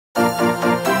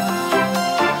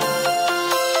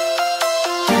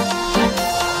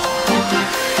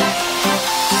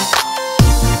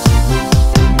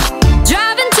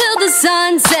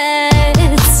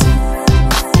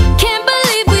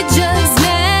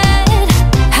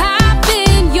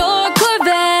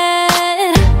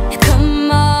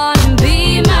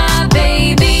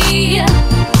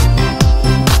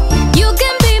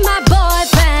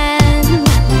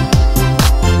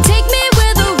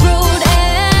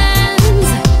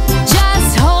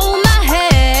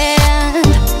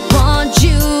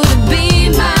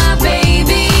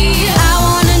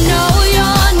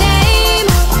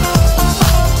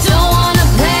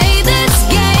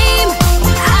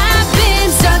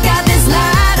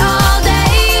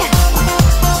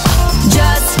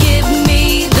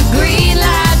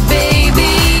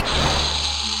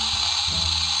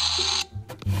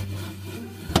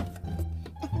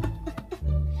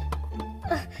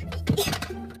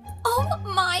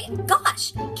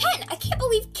gosh, Ken, I can't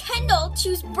believe Kendall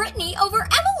chose Brittany over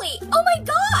Emily. Oh my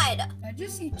god! I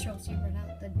just see Chelsea run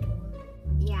out the door.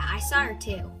 Yeah, I saw her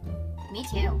too. Me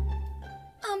too.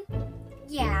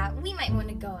 Yeah, we might want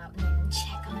to go out there and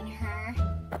check on her.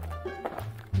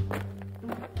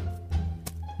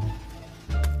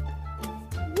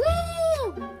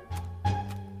 Woo!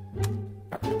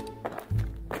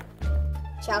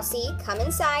 Chelsea, come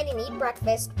inside and eat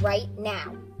breakfast right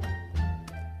now.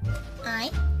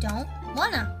 I don't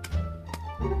wanna.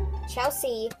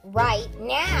 Chelsea, right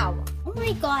now. Oh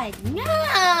my god,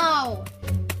 no!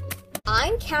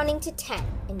 I'm counting to 10,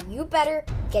 and you better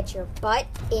get your butt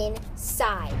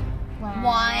inside.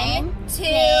 1, 2,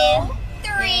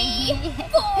 3,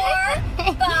 4,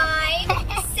 5,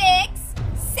 6,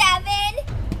 7,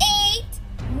 8,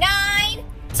 9,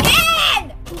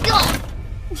 10!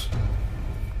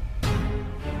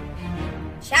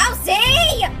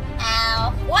 Chelsea!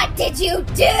 Ow. What did you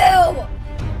do?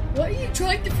 What are you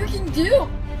trying to freaking do?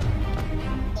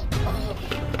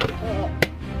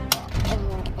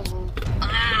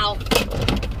 Ow.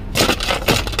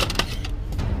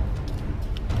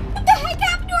 What the heck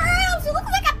happened to our house? It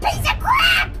looks like a piece of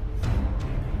crap!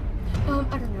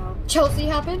 I don't know. Chelsea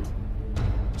happened?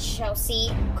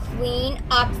 Chelsea, clean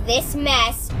up this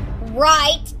mess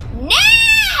right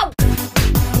now!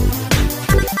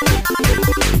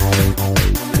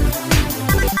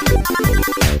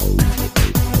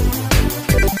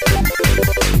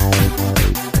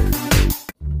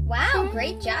 Wow,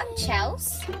 great job,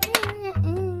 Chelsea.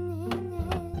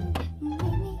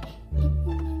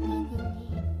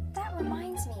 That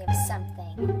reminds me of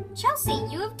something. Chelsea,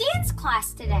 you have dance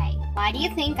class today. Why do you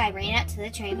think I ran out to the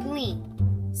trampoline?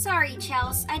 Sorry,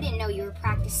 Chelsea, I didn't know you were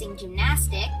practicing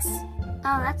gymnastics. Oh,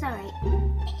 that's alright.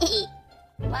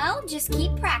 Well, just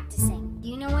keep practicing. Do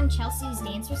you know when Chelsea's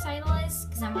dance recital is?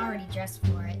 Because I'm already dressed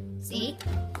for it. See?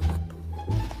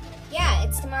 Yeah,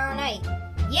 it's tomorrow night.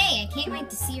 Yay, I can't wait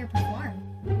to see her perform.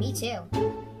 Me too.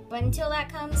 But until that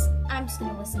comes, I'm just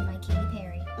gonna listen to my Katy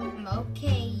Perry.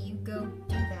 Okay, you go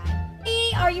do that.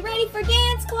 Hey, are you ready for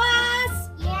dance class?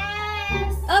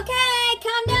 Yes! Okay,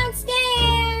 come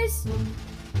downstairs.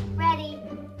 Ready.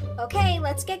 Okay,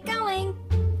 let's get going.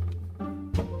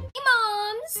 Hey,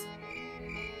 moms.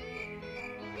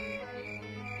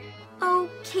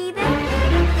 Okay then.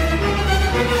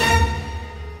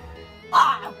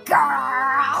 Oh,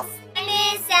 girls!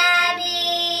 Miss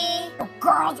Abby! You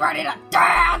girls ready to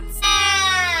dance?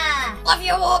 Ah! All of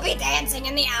you will be dancing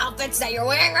in the outfits that you're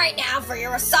wearing right now for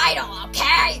your recital,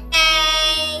 okay?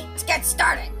 Hey! Let's get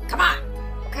started. Come on.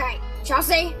 Okay,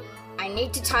 Chelsea, I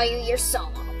need to tell you your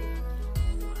solo.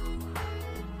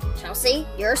 Chelsea,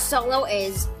 your solo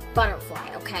is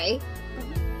Butterfly, okay?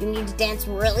 You need to dance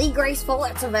really graceful.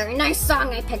 It's a very nice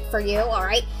song I picked for you,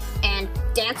 alright? And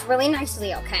dance really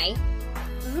nicely, okay?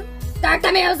 Start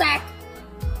the music!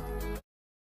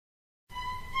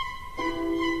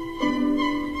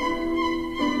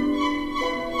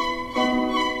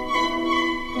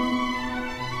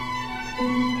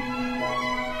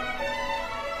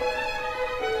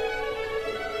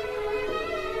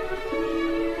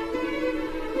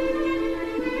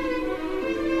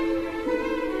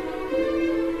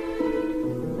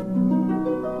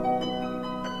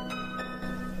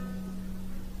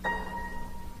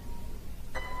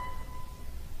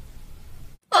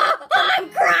 I'm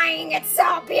crying, it's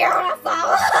so beautiful!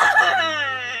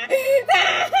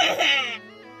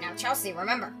 Now, Chelsea,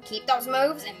 remember, keep those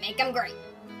moves and make them great.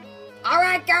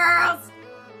 Alright, girls!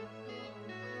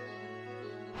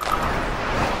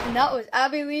 And that was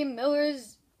Abby Lee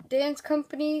Miller's dance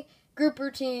company group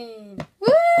routine. Woo!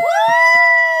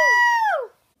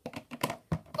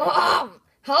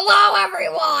 Hello,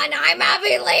 everyone. I'm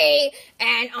Abby Lee,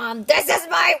 and this is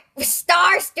my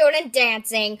star student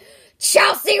dancing,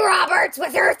 Chelsea Roberts,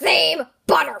 with her theme,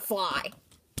 Butterfly.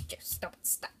 Just stop.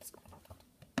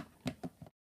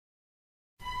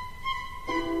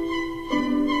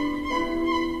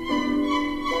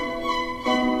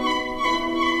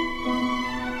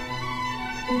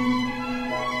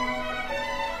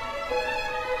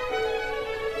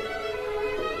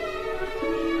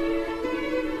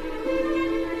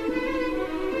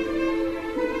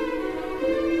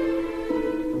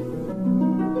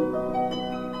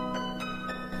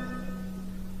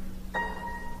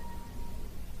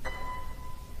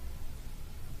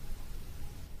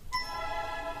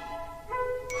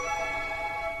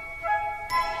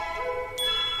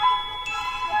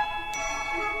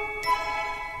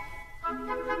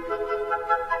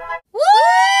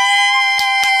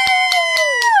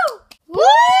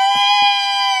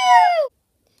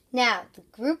 Now, the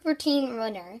group routine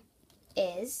winner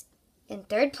is In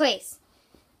third place,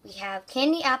 we have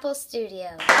Candy Apple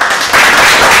Studio.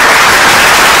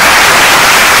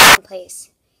 In place,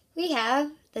 we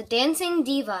have the Dancing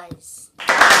Divas.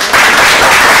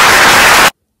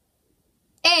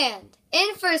 And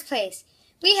in first place,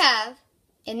 we have,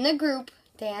 in the group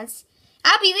dance,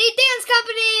 Abby Lee Dance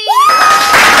Company!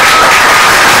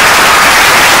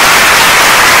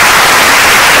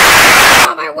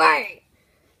 On my way!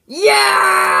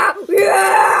 Yeah!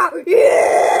 Yeah!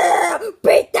 Yeah!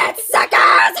 Beat that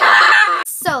suckers! Ha!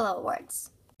 Solo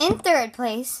awards. In third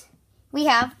place, we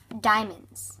have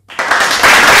Diamonds.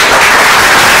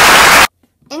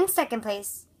 In second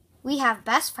place, we have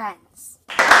Best Friends.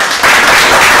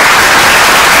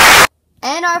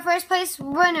 And our first place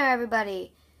winner,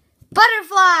 everybody,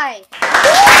 Butterfly!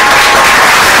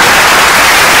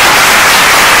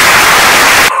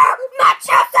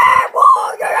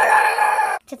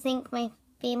 To thank my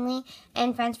family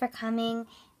and friends for coming,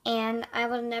 and I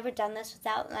would have never done this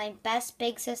without my best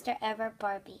big sister ever,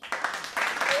 Barbie.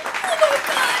 Oh my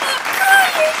God, I'm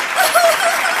crying!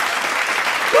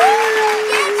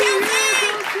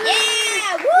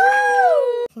 Yeah,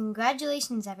 woo!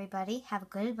 Congratulations, everybody. Have a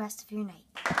good rest of your night.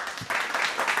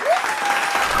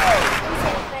 Thanks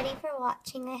everybody for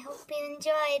watching. I hope you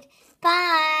enjoyed.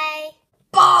 Bye!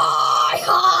 Bye!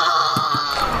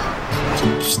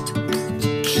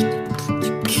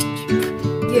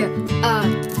 Yeah,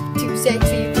 I'm too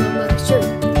sexy for my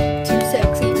shirt. Too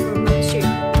sexy for my shirt.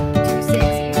 Too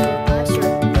sexy for my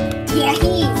shirt. Yeah,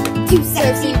 he's too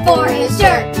sexy for his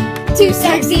shirt. Too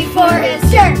sexy for his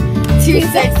shirt. Too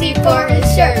sexy for his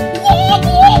shirt. Yeah!